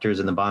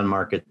sectors in the bond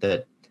market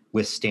that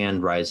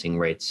withstand rising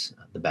rates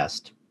the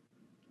best.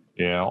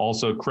 Yeah.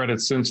 Also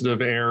credit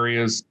sensitive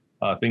areas,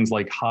 things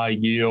like high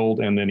yield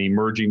and then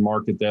emerging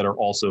market debt are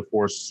also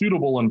for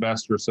suitable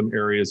investors, some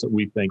areas that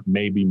we think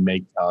maybe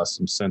make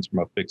some sense from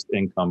a fixed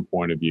income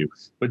point of view.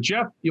 But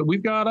Jeff,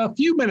 we've got a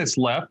few minutes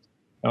left.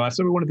 I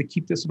said we wanted to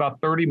keep this about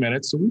 30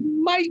 minutes, so we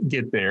might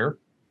get there.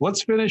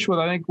 Let's finish with,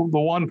 I think, the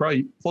one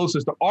probably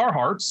closest to our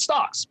hearts,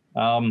 stocks.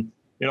 At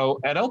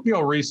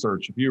LPL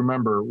Research, if you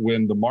remember,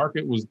 when the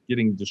market was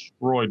getting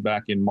destroyed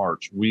back in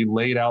March, we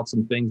laid out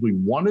some things we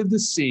wanted to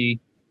see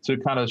to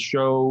kind of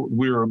show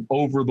we were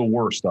over the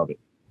worst of it.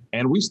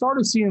 And we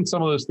started seeing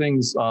some of those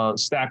things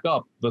stack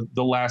up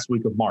the last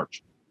week of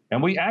March.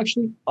 And we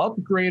actually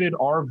upgraded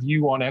our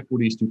view on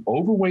equities to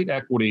overweight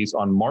equities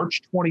on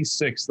March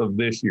 26th of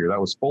this year. That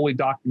was fully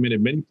documented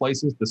in many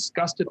places,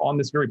 discussed it on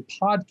this very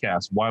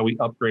podcast, why we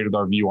upgraded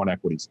our view on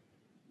equities.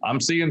 I'm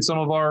seeing some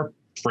of our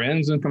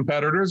friends and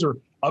competitors are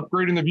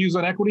upgrading their views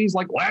on equities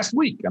like last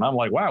week. And I'm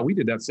like, wow, we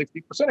did that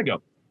 60% ago.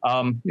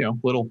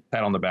 Little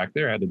pat on the back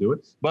there, I had to do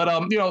it.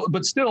 But,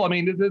 but still, I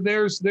mean,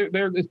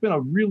 it's been a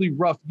really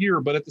rough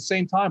year. But at the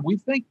same time, we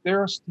think there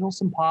are still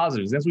some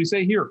positives. As we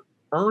say here,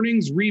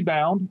 earnings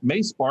rebound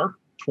may spark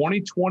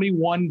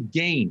 2021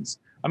 gains.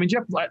 I mean,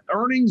 Jeff,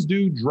 earnings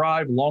do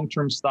drive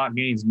long-term stock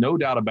gains, no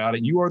doubt about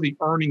it. You are the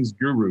earnings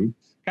guru.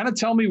 Kind of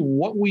tell me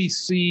what we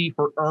see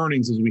for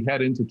earnings as we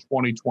head into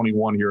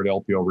 2021 here at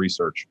LPL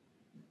Research.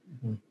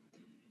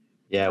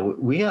 Yeah,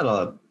 we had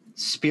a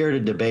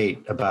spirited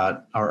debate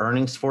about our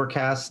earnings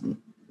forecast,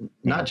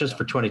 not just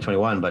for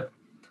 2021, but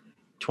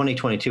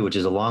 2022, which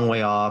is a long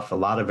way off, a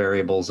lot of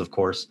variables, of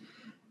course.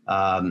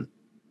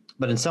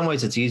 But in some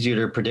ways, it's easier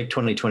to predict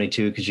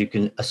 2022 because you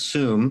can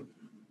assume,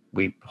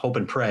 we hope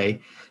and pray,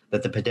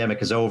 that the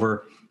pandemic is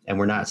over and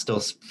we're not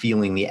still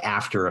feeling the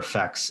after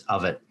effects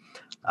of it.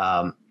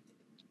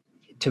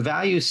 To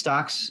value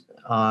stocks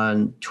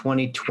on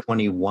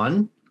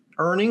 2021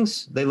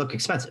 earnings, they look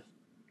expensive.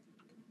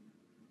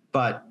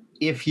 But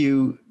if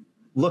you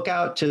look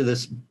out to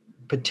this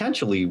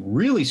potentially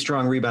really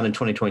strong rebound in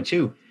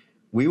 2022,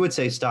 we would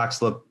say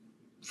stocks look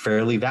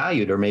fairly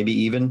valued or maybe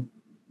even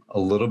a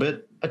little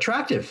bit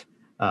attractive,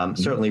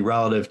 certainly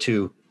relative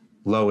to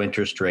low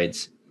interest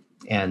rates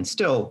and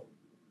still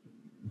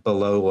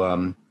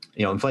below,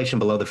 inflation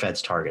below the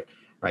Fed's target,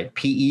 right?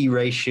 PE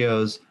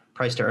ratios,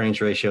 price to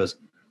earnings ratios,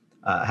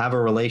 have a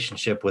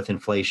relationship with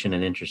inflation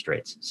and interest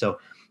rates. So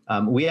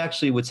we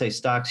actually would say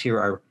stocks here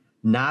are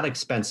not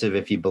expensive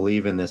if you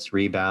believe in this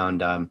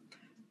rebound.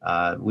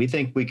 We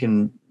think we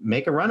can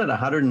make a run at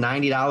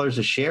 $190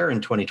 a share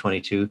in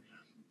 2022.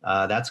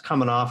 That's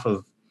coming off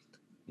of,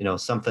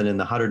 something in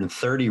the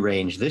 130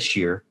 range this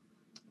year,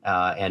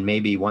 and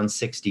maybe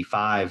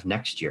 165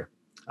 next year.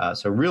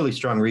 So really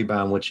strong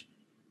rebound, which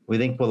we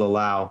think will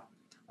allow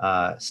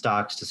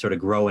stocks to sort of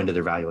grow into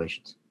their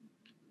valuations.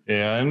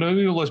 Yeah, and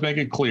let's make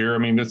it clear. I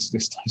mean, it's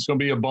going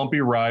to be a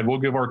bumpy ride. We'll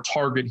give our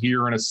target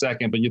here in a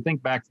second, but you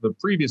think back to the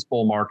previous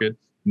bull market,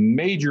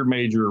 major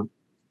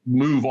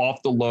move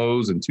off the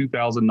lows in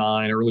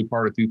 2009, early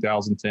part of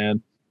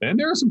 2010. And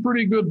there's some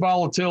pretty good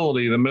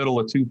volatility in the middle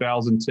of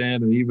 2010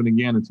 and even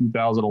again in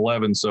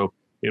 2011. So,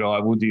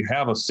 would you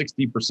have a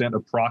 60%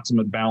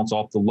 approximate bounce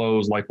off the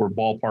lows like we're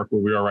ballpark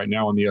where we are right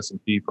now in the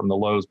S&P from the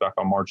lows back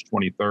on March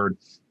 23rd?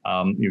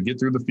 You get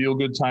through the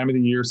feel-good time of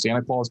the year.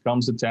 Santa Claus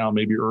comes to town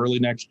maybe early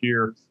next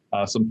year.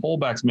 Some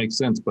pullbacks make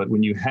sense. But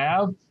when you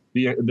have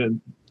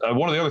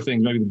one of the other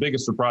things, maybe the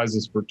biggest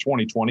surprises for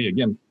 2020,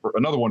 again,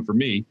 another one for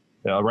me,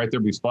 right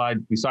there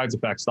besides the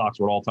fact stocks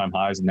were at all-time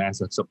highs and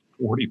Nasdaq's up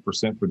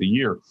 40% for the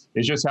year.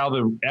 It's just how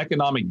the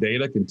economic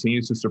data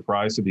continues to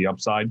surprise to the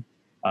upside.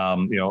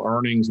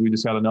 Earnings, we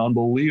just had an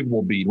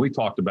unbelievable beat. We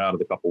talked about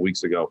it a couple of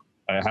weeks ago,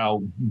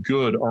 how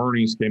good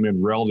earnings came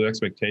in relative to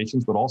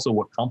expectations, but also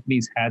what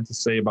companies had to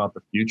say about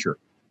the future.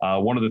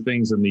 One of the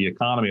things in the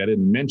economy I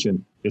didn't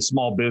mention is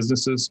small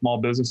businesses. Small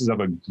businesses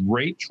have a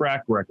great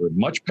track record,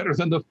 much better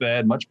than the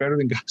Fed, much better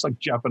than guys like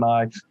Jeff and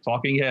I,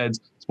 talking heads.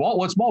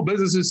 What small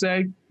businesses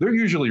say, they're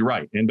usually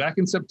right. And back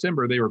in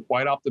September, they were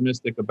quite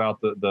optimistic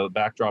about the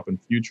backdrop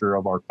and future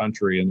of our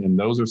country. And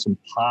those are some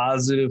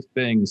positive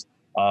things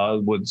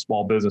what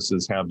small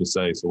businesses have to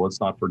say. So let's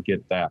not forget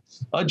that.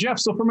 Jeff,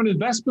 so from an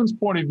investments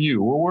point of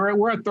view,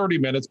 we're at 30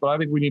 minutes, but I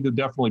think we need to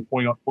definitely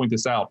point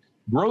this out.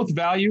 Growth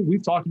value,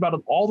 we've talked about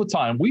it all the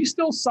time. We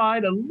still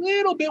side a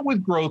little bit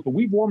with growth, but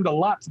we've warmed a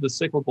lot to the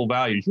cyclical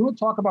values. You want to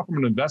talk about from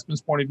an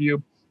investments point of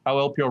view, how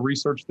LPL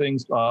Research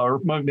things, or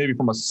maybe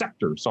from a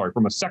sector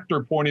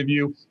point of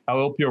view, how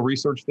LPL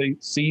Research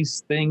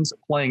sees things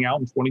playing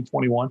out in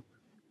 2021?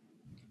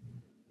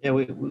 Yeah,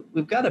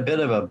 we've got a bit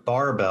of a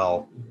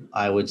barbell,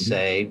 I would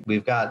say.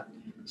 We've got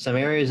some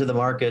areas of the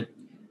market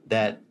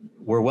that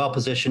were well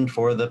positioned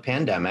for the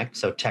pandemic.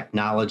 So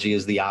technology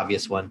is the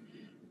obvious one.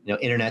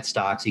 Internet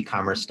stocks,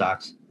 e-commerce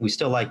stocks, we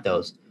still like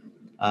those.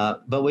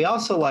 But we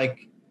also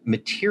like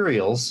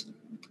materials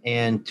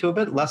and to a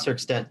bit lesser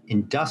extent,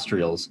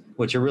 industrials,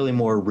 which are really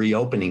more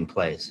reopening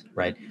plays,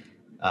 right?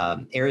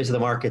 Areas of the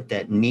market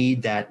that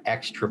need that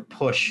extra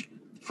push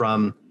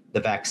from the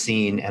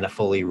vaccine and a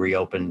fully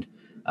reopened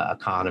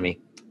economy.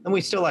 And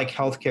we still like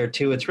healthcare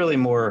too. It's really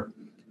more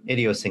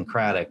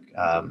idiosyncratic,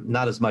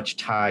 not as much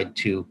tied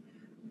to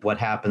what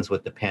happens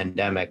with the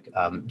pandemic.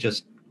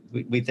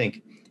 We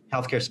think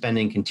healthcare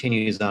spending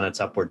continues on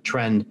its upward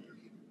trend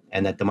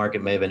and that the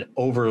market may have been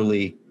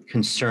overly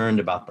concerned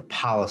about the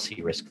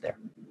policy risk there.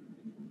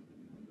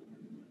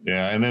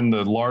 Yeah, and then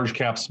the large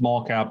cap,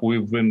 small cap,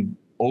 we've been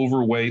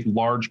overweight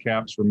large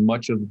caps for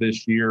much of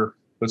this year.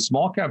 But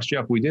small caps,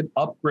 Jeff, we did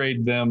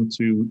upgrade them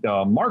to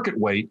market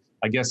weight,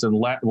 I guess in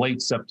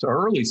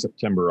early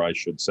September, I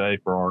should say,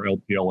 for our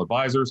LPL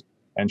advisors.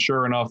 And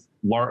sure enough,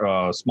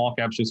 small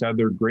caps just had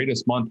their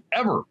greatest month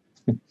ever.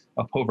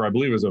 Up over, I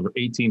believe it was over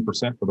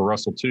 18% for the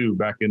Russell 2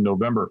 back in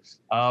November.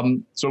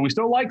 So we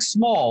still like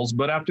smalls,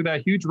 but after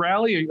that huge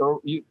rally,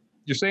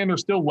 you're saying there's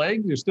still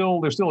legs? There's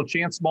still a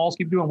chance smalls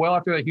keep doing well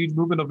after that huge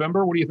move in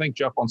November? What do you think,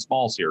 Jeff, on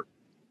smalls here?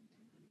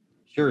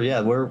 Sure, yeah.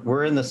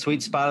 We're in the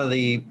sweet spot of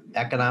the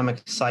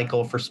economic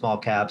cycle for small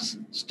caps,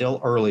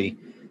 still early,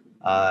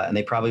 and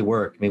they probably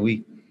work. I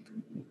mean,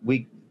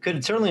 we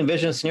could certainly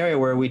envision a scenario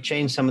where we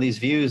change some of these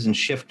views and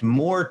shift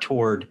more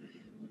toward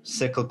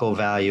cyclical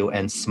value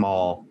and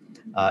small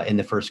in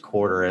the first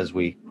quarter as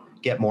we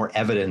get more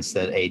evidence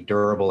that a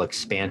durable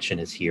expansion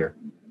is here.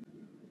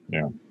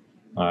 Yeah,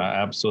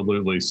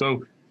 absolutely.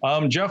 So,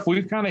 Jeff,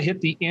 we've kind of hit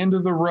the end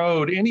of the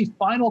road. Any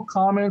final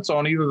comments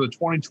on either the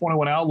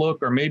 2021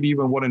 outlook or maybe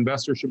even what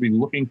investors should be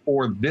looking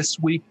for this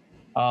week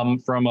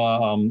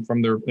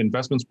from their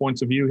investments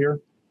points of view here?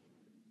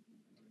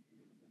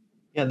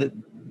 Yeah,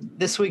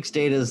 this week's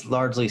data is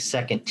largely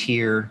second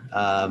tier.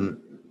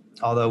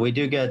 Although we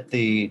do get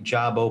the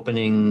job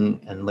opening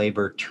and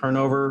labor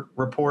turnover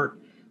report.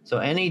 So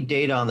any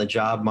data on the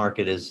job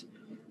market is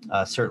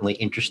certainly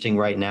interesting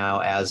right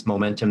now as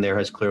momentum there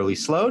has clearly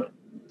slowed.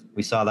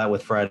 We saw that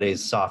with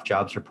Friday's soft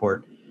jobs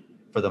report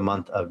for the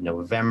month of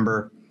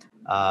November.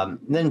 And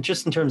then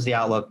just in terms of the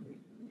outlook,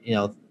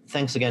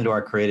 thanks again to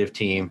our creative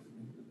team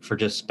for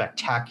just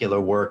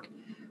spectacular work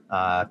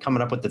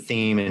coming up with the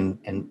theme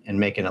and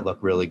making it look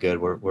really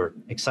good. We're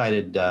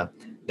excited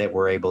that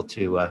we're able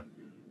to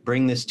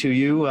bring this to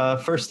you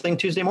first thing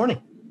Tuesday morning.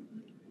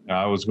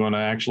 I was going to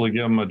actually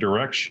give them a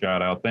direct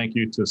shout out. Thank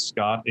you to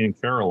Scott and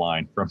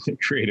Caroline from the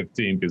creative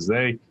team because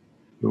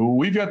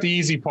we've got the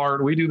easy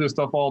part. We do this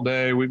stuff all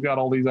day. We've got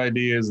all these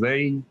ideas.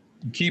 They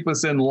keep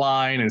us in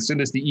line and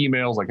send us the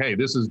emails like, hey,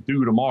 this is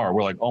due tomorrow.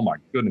 We're like, oh my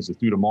goodness, it's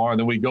due tomorrow. And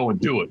then we go and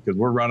do it because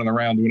we're running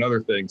around doing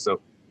other things.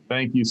 So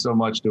thank you so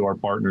much to our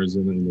partners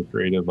in the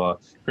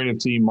creative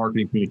team,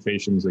 marketing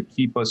communications that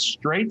keep us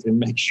straight and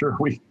make sure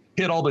we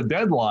hit all the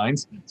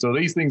deadlines. So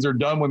these things are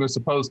done when they're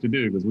supposed to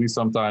do because we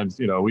sometimes,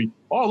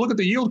 look at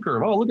the yield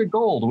curve. Oh, look at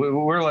gold.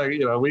 We're like,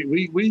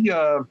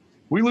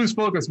 we lose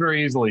focus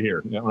very easily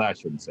here. I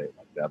shouldn't say it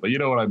like that, but you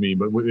know what I mean.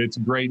 But it's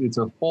great. It's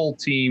a full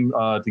team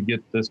to get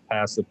this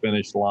past the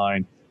finish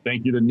line.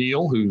 Thank you to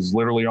Neil, who's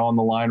literally on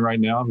the line right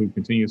now, who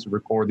continues to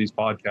record these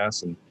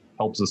podcasts and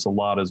helps us a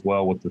lot as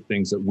well with the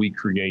things that we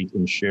create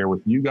and share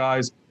with you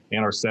guys.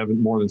 and our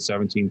more than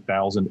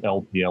 17,000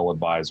 LPL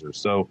advisors.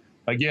 So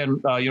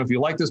again, if you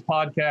like this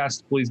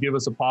podcast, please give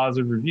us a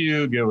positive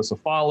review, give us a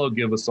follow,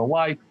 give us a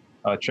like.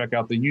 Check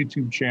out the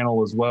YouTube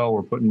channel as well.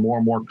 We're putting more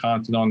and more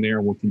content on there,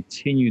 and we'll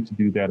continue to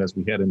do that as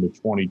we head into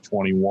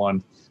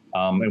 2021.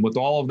 And with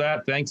all of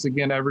that, thanks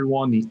again,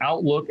 everyone. The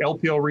Outlook,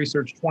 LPL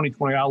Research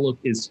 2020 Outlook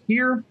is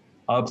here.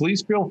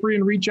 Please feel free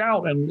and reach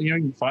out, and you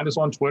can find us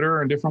on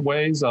Twitter in different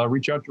ways.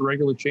 Reach out to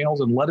regular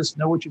channels and let us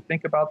know what you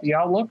think about the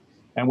Outlook.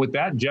 And with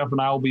that, Jeff and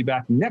I will be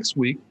back next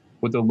week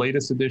with the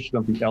latest edition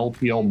of the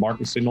LPL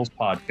Market Signals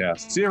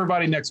podcast. See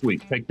everybody next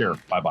week. Take care.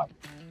 Bye-bye.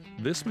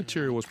 This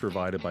material was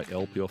provided by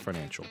LPL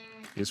Financial,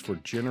 is for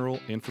general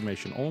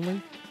information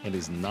only, and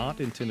is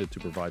not intended to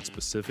provide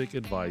specific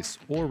advice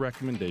or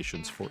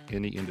recommendations for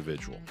any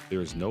individual.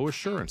 There is no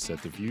assurance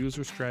that the views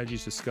or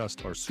strategies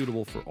discussed are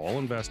suitable for all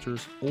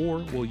investors or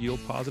will yield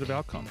positive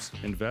outcomes.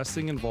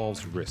 Investing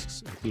involves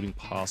risks, including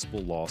possible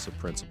loss of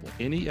principal.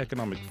 Any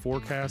economic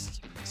forecasts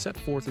set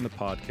forth in the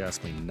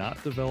podcast may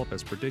not develop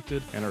as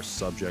predicted and are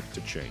subject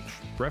to change.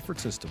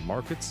 References to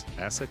markets,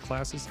 asset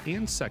classes,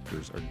 and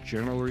sectors are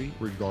generally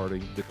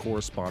regarding the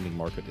corresponding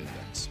market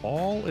index.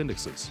 All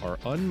indexes are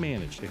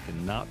unmanaged and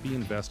cannot be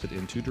invested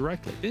into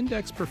directly.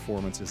 Index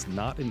performance is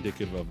not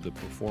indicative of the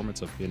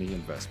performance of any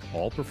investment.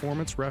 All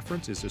performance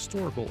reference is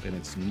historical and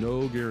it's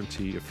no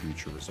guarantee of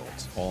future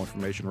results. All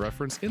information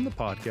referenced in the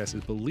podcast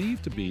is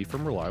believed to be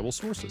from reliable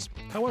sources.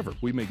 However,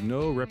 we make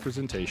no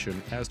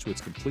representation as to its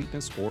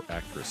completeness or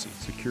accuracy.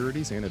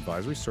 Securities and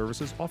advisory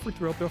services offered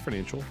through LPL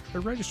Financial, a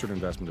registered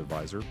investment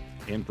advisor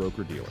and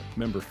broker-dealer.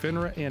 Member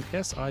FINRA and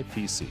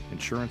SIPC.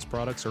 Insurance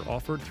products are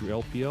offered through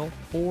LPL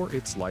or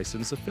its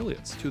licensed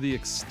affiliates. To the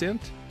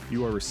extent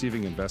you are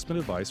receiving investment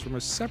advice from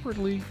a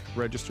separately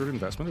registered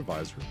investment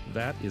advisor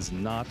that is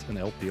not an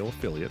LPL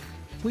affiliate,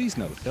 please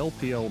note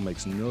LPL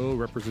makes no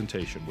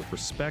representation with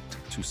respect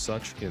to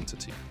such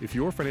entity. If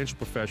your financial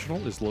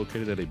professional is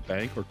located at a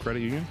bank or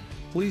credit union,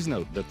 please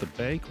note that the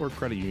bank or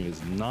credit union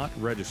is not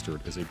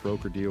registered as a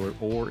broker-dealer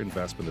or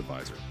investment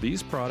advisor.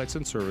 These products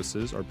and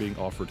services are being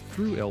offered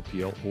through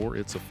LPL or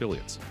its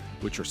affiliates,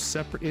 which are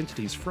separate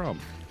entities from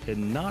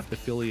and not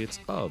affiliates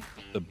of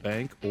the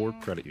bank or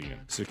credit union.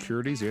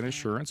 Securities and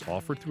insurance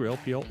offered through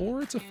LPL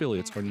or its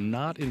affiliates are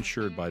not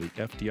insured by the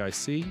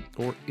FDIC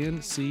or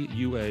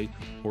NCUA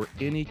or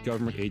any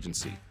government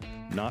agency,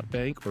 not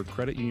bank or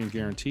credit union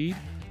guaranteed,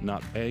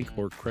 not bank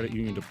or credit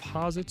union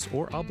deposits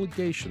or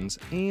obligations,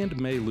 and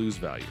may lose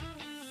value.